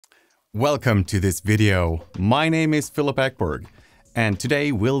Welcome to this video. My name is Filip Ekberg, and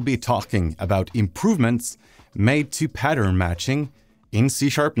today we'll be talking about improvements made to pattern matching in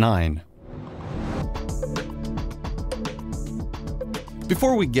C#9.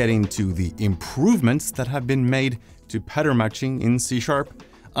 Before we get into the improvements that have been made to pattern matching in C#,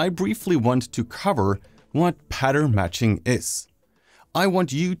 I briefly want to cover what pattern matching is. I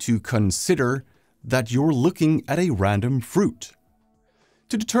want you to consider that you're looking at a random fruit.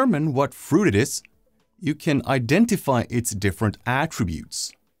 To determine what fruit it is, you can identify its different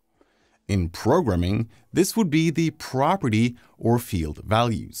attributes. In programming, this would be the property or field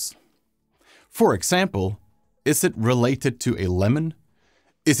values. For example, is it related to a lemon?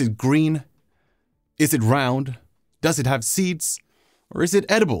 Is it green? Is it round? Does it have seeds? Or is it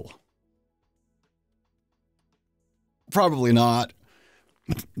edible? Probably not.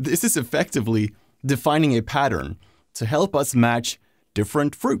 This is effectively defining a pattern to help us match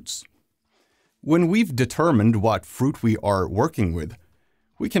different fruits. When we've determined what fruit we are working with,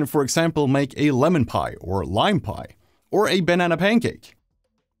 we can, for example, make a lemon pie or lime pie or a banana pancake.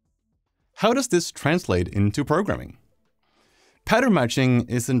 How does this translate into programming? Pattern matching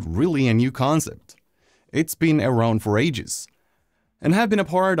isn't really a new concept. It's been around for ages and have been a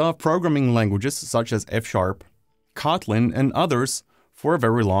part of programming languages such as F#, Kotlin, and others for a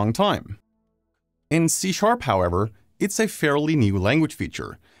very long time. In C#, however, it's a fairly new language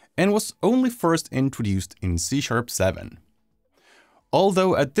feature and was only first introduced in C#7.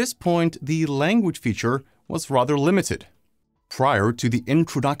 Although at this point the language feature was rather limited. Prior to the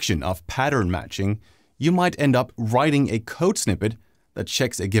introduction of pattern matching, you might end up writing a code snippet that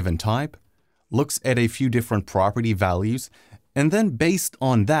checks a given type, looks at a few different property values, and then based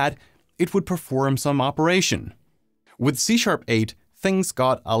on that, it would perform some operation. With C#8, things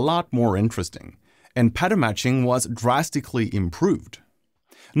got a lot more interesting, and pattern matching was drastically improved.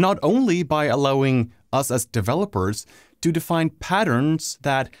 Not only by allowing us as developers to define patterns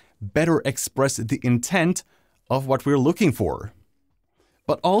that better express the intent of what we're looking for,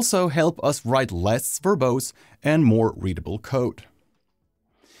 but also help us write less verbose and more readable code.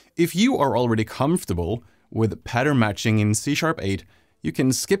 If you are already comfortable with pattern matching in C#8, you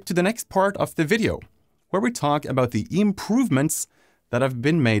can skip to the next part of the video, where we talk about the improvements that have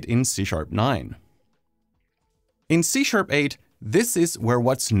been made in C#9. In C#8, this is where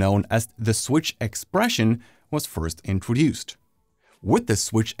what's known as the switch expression was first introduced. With the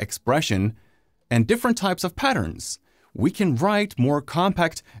switch expression and different types of patterns, we can write more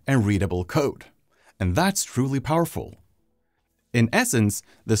compact and readable code. And that's truly powerful. In essence,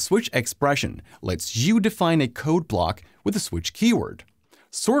 the switch expression lets you define a code block with a switch keyword,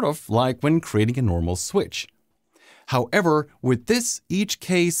 sort of like when creating a normal switch. However, with this, each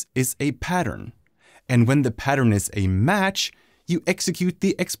case is a pattern. And when the pattern is a match, you execute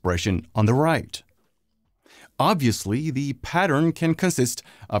the expression on the right. Obviously, the pattern can consist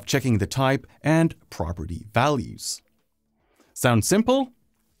of checking the type and property values. Sound simple?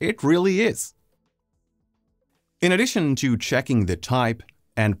 It really is. In addition to checking the type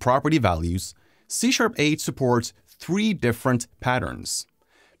and property values, C#8 supports 3 different patterns: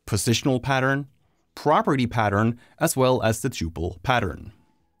 positional pattern, property pattern, as well as the tuple pattern.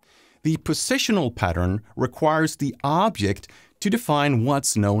 The positional pattern requires the object to define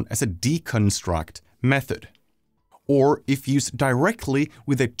what's known as a deconstruct method. Or if used directly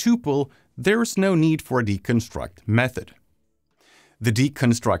with a tuple, there's no need for a deconstruct method. The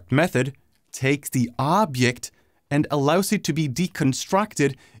deconstruct method takes the object and allows it to be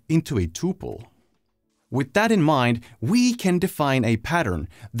deconstructed into a tuple. With that in mind, we can define a pattern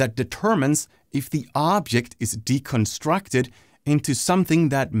that determines if the object is deconstructed into something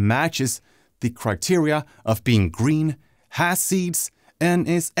that matches the criteria of being green, has seeds, and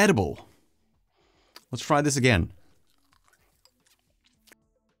is edible. Let's try this again.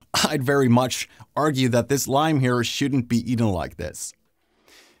 I'd very much argue that this lime here shouldn't be eaten like this.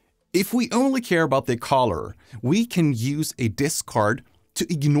 If we only care about the color, we can use a discard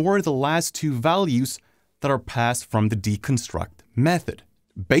to ignore the last 2 values that are passed from the deconstruct method.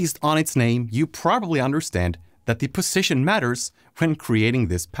 Based on its name, you probably understand that the position matters when creating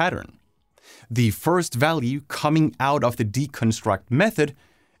this pattern. The first value coming out of the deconstruct method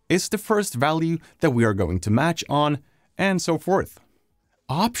is the first value that we are going to match on, and so forth.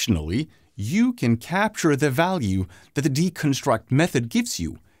 Optionally, you can capture the value that the deconstruct method gives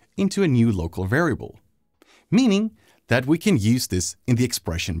you into a new local variable, meaning that we can use this in the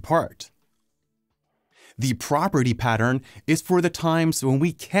expression part. The property pattern is for the times when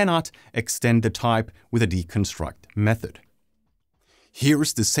we cannot extend the type with a deconstruct method.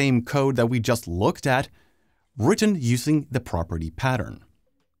 Here's the same code that we just looked at, written using the property pattern.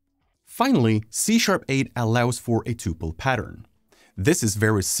 Finally, C#8 allows for a tuple pattern. This is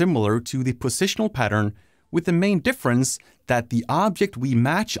very similar to the positional pattern, with the main difference that the object we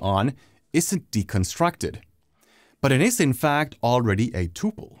match on isn't deconstructed, but it is in fact already a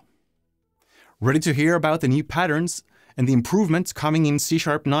tuple. Ready to hear about the new patterns and the improvements coming in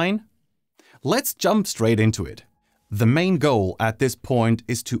C#9? Let's jump straight into it. The main goal at this point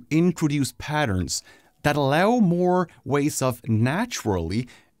is to introduce patterns that allow more ways of naturally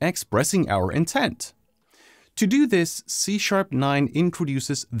expressing our intent. To do this, C#9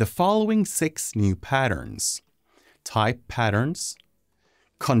 introduces the following 6 new patterns: type patterns,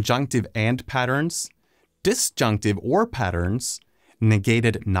 conjunctive and patterns, disjunctive or patterns,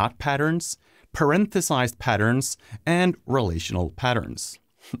 negated not patterns, parenthesized patterns, and relational patterns.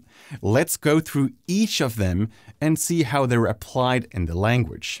 Let's go through each of them and see how they're applied in the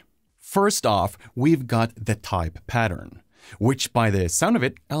language. First off, we've got the type pattern, which by the sound of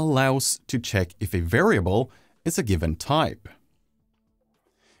it allows to check if a variable is a given type.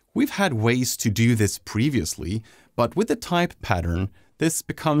 We've had ways to do this previously, but with the type pattern, this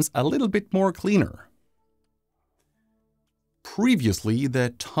becomes a little bit more cleaner. Previously,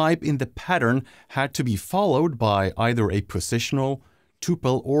 the type in the pattern had to be followed by either a positional,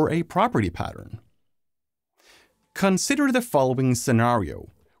 tuple, or a property pattern. Consider the following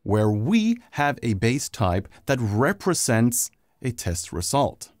scenario, where we have a base type that represents a test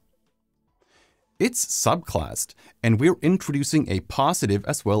result. It's subclassed, and we're introducing a positive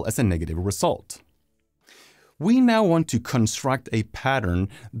as well as a negative result. We now want to construct a pattern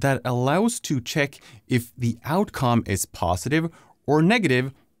that allows to check if the outcome is positive or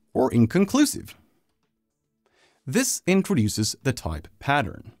negative or inconclusive. This introduces the type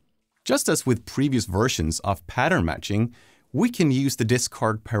pattern. Just as with previous versions of pattern matching, we can use the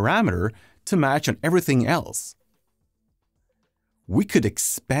discard parameter to match on everything else. We could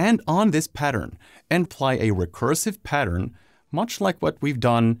expand on this pattern and apply a recursive pattern, much like what we've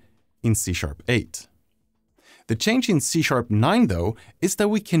done in C#8. The change in C#9, though, is that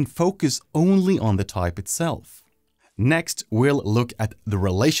we can focus only on the type itself. Next, we'll look at the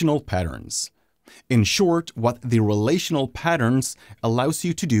relational patterns. In short, what the relational patterns allows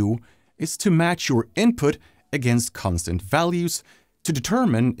you to do is to match your input against constant values to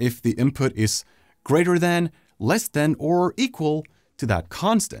determine if the input is greater than, less than, or equal to that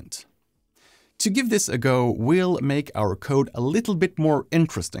constant. To give this a go, we'll make our code a little bit more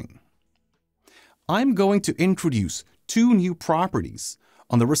interesting. I'm going to introduce 2 new properties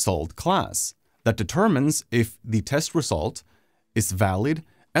on the result class that determines if the test result is valid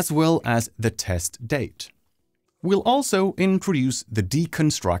as well as the test date. We'll also introduce the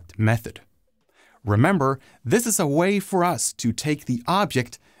deconstruct method. Remember, this is a way for us to take the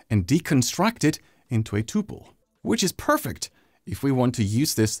object and deconstruct it into a tuple, which is perfect if we want to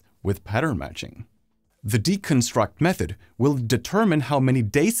use this with pattern matching. The deconstruct method will determine how many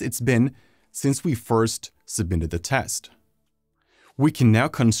days it's been since we first submitted the test. We can now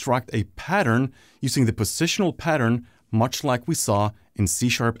construct a pattern using the positional pattern, much like we saw in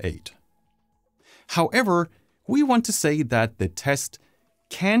C#8. However, we want to say that the test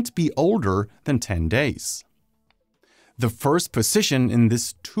can't be older than 10 days. The first position in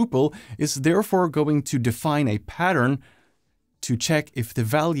this tuple is therefore going to define a pattern to check if the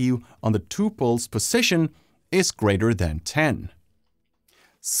value on the tuple's position is greater than 10.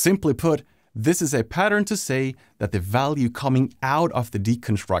 Simply put, this is a pattern to say that the value coming out of the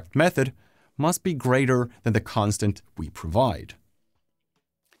deconstruct method must be greater than the constant we provide.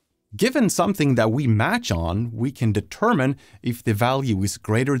 Given something that we match on, we can determine if the value is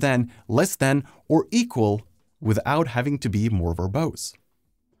greater than, less than, or equal without having to be more verbose.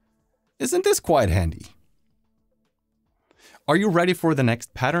 Isn't this quite handy? Are you ready for the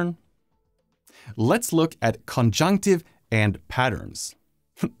next pattern? Let's look at conjunctive and patterns.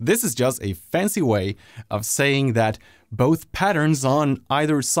 This is just a fancy way of saying that both patterns on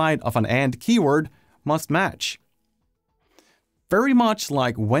either side of an AND keyword must match. Very much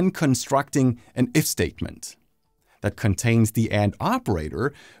like when constructing an if statement that contains the AND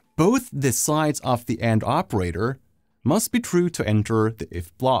operator, both the sides of the AND operator must be true to enter the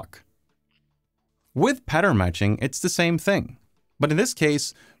if block. With pattern matching, it's the same thing, but in this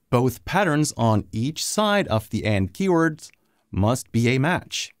case, both patterns on each side of the AND keywords must be a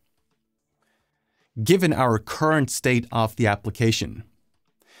match. Given our current state of the application,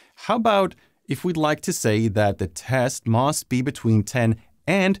 how about if we'd like to say that the test must be between 10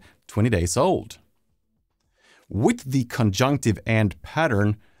 and 20 days old? With the conjunctive AND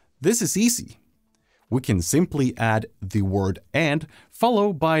pattern, this is easy. We can simply add the word AND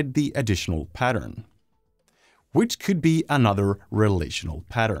followed by the additional pattern, which could be another relational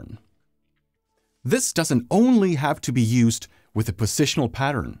pattern. This doesn't only have to be used with a positional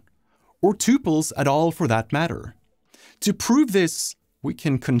pattern, or tuples at all for that matter. To prove this, we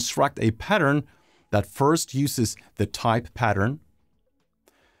can construct a pattern that first uses the type pattern,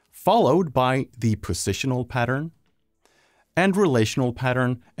 followed by the positional pattern, and relational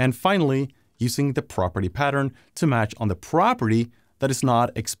pattern, and finally using the property pattern to match on the property that is not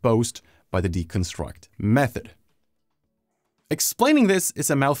exposed by the deconstruct method. Explaining this is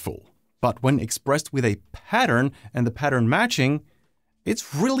a mouthful, but when expressed with a pattern and the pattern matching,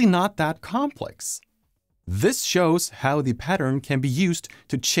 it's really not that complex. This shows how the pattern can be used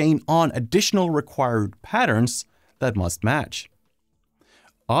to chain on additional required patterns that must match.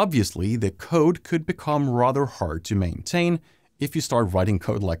 Obviously, the code could become rather hard to maintain if you start writing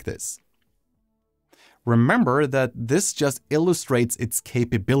code like this. Remember that this just illustrates its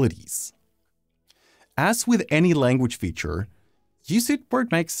capabilities. As with any language feature, use it where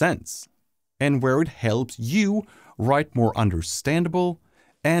it makes sense and where it helps you write more understandable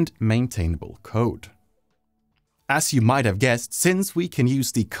and maintainable code. As you might have guessed, since we can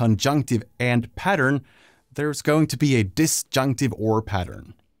use the conjunctive and pattern, there's going to be a disjunctive or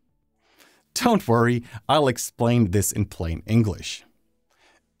pattern. Don't worry, I'll explain this in plain English.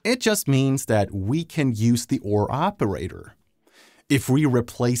 It just means that we can use the or operator. If we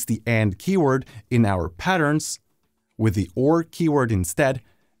replace the and keyword in our patterns with the or keyword instead,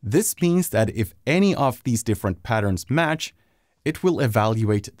 this means that if any of these different patterns match, it will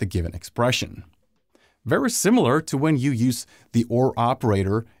evaluate the given expression. Very similar to when you use the or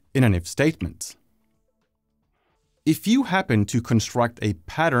operator in an if statement. If you happen to construct a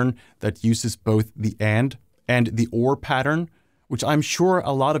pattern that uses both the and the or pattern, which I'm sure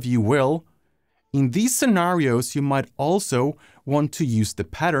a lot of you will, in these scenarios you might also want to use the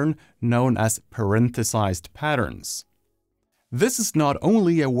pattern known as parenthesized patterns. This is not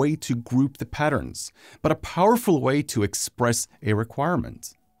only a way to group the patterns, but a powerful way to express a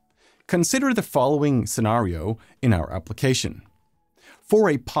requirement. Consider the following scenario in our application. For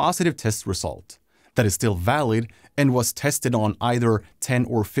a positive test result that is still valid and was tested on either 10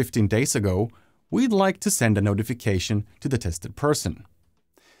 or 15 days ago, we'd like to send a notification to the tested person.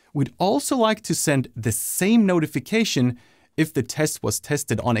 We'd also like to send the same notification if the test was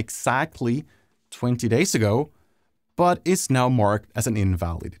tested on exactly 20 days ago, but is now marked as an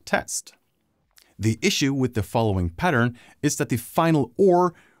invalid test. The issue with the following pattern is that the final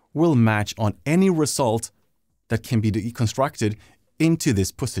or will match on any result that can be deconstructed into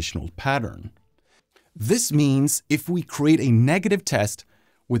this positional pattern. This means if we create a negative test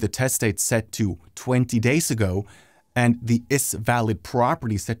with the test state set to 20 days ago and the isValid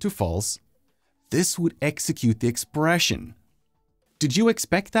property set to false, this would execute the expression. Did you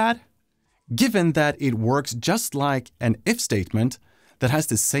expect that? Given that it works just like an if statement that has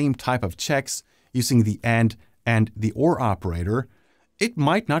the same type of checks using the and the or operator, it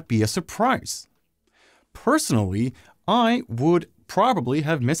might not be a surprise. Personally, I would probably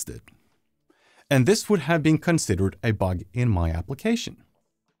have missed it. And this would have been considered a bug in my application.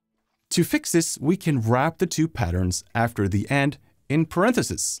 To fix this, we can wrap the two patterns after the and in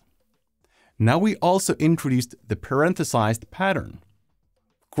parentheses. Now we also introduced the parenthesized pattern.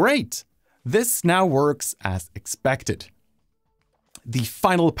 Great! This now works as expected. The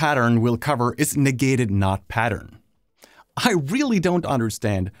final pattern we'll cover is negated not pattern. I really don't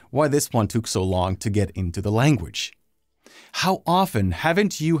understand why this one took so long to get into the language. How often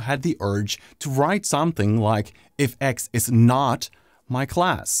haven't you had the urge to write something like, if X is not my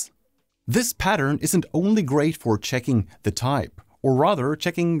class? This pattern isn't only great for checking the type, or rather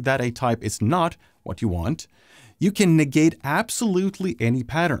checking that a type is not what you want. You can negate absolutely any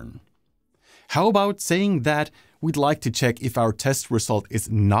pattern. How about saying that we'd like to check if our test result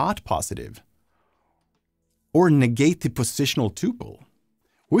is not positive? Or negate the positional tuple.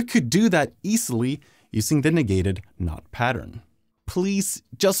 We could do that easily using the negated not pattern. Please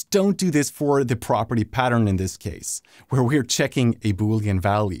just don't do this for the property pattern in this case, where we're checking a Boolean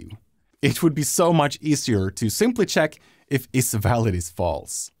value. It would be so much easier to simply check if isValid is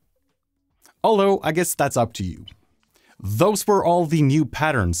false. Although, I guess that's up to you. Those were all the new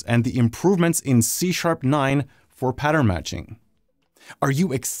patterns and the improvements in C#9 for pattern matching. Are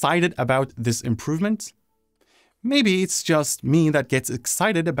you excited about this improvement? Maybe it's just me that gets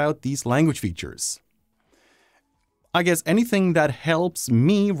excited about these language features. I guess anything that helps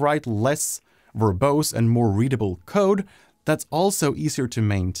me write less verbose and more readable code that's also easier to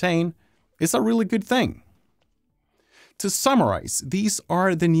maintain is a really good thing. To summarize, these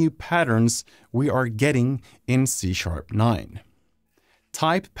are the new patterns we are getting in C#9.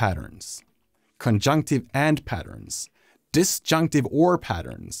 Type patterns, conjunctive and patterns, disjunctive or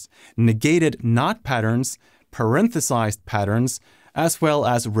patterns, negated not patterns, parenthesized patterns, as well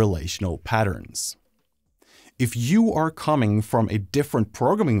as relational patterns. If you are coming from a different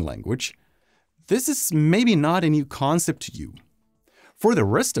programming language, this is maybe not a new concept to you. For the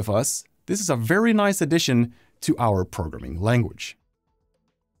rest of us, this is a very nice addition to our programming language.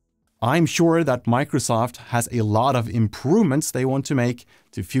 I'm sure that Microsoft has a lot of improvements they want to make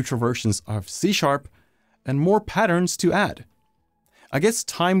to future versions of C# and more patterns to add. I guess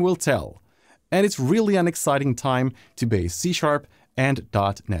time will tell, and it's really an exciting time to be a C# and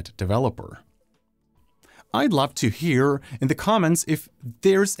 .NET developer. I'd love to hear in the comments if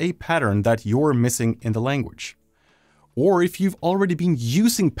there's a pattern that you're missing in the language, or if you've already been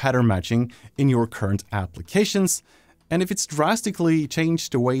using pattern matching in your current applications, and if it's drastically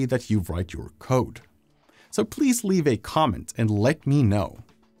changed the way that you write your code. So please leave a comment and let me know.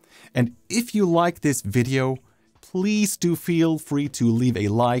 And if you like this video, please do feel free to leave a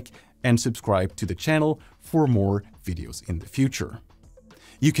like and subscribe to the channel for more videos in the future.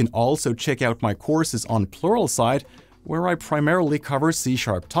 You can also check out my courses on Pluralsight, where I primarily cover C#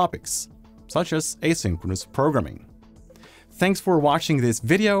 topics, such as asynchronous programming. Thanks for watching this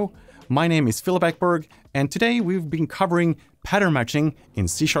video. My name is Filip Ekberg, and today we've been covering pattern matching in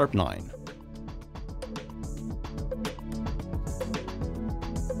C#9.